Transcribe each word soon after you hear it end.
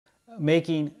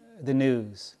making the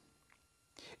news.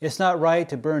 It's not right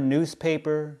to burn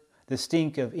newspaper, the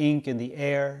stink of ink in the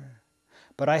air,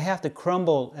 but I have to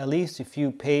crumble at least a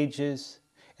few pages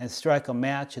and strike a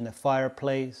match in the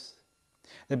fireplace.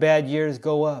 The bad years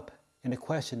go up in a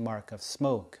question mark of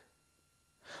smoke.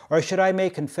 Or should I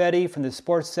make confetti from the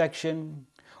sports section,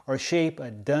 or shape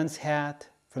a dunce hat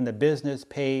from the business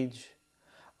page?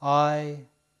 I,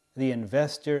 the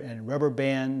investor in rubber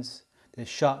bands that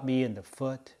shot me in the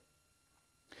foot?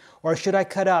 Or should I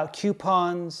cut out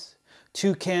coupons,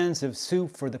 2 cans of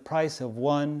soup for the price of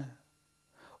 1?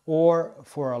 Or,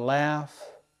 for a laugh,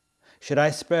 should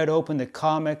I spread open the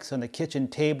comics on the kitchen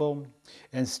table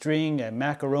and string a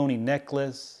macaroni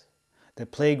necklace, the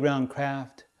playground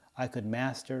craft I could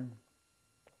master?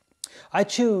 I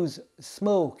choose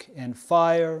smoke and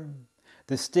fire,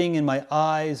 the sting in my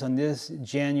eyes on this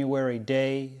January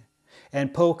day,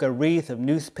 and poke a wreath of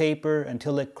newspaper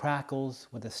until it crackles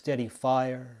with a steady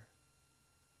fire.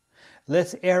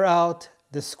 Let's air out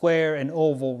the square and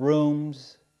oval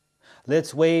rooms.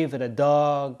 Let's wave at a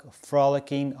dog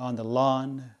frolicking on the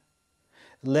lawn.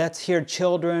 Let's hear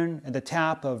children and the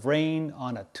tap of rain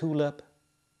on a tulip.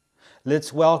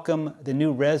 Let's welcome the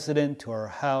new resident to our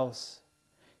house,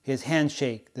 his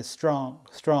handshake the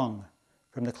strong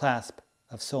from the clasp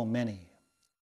of so many.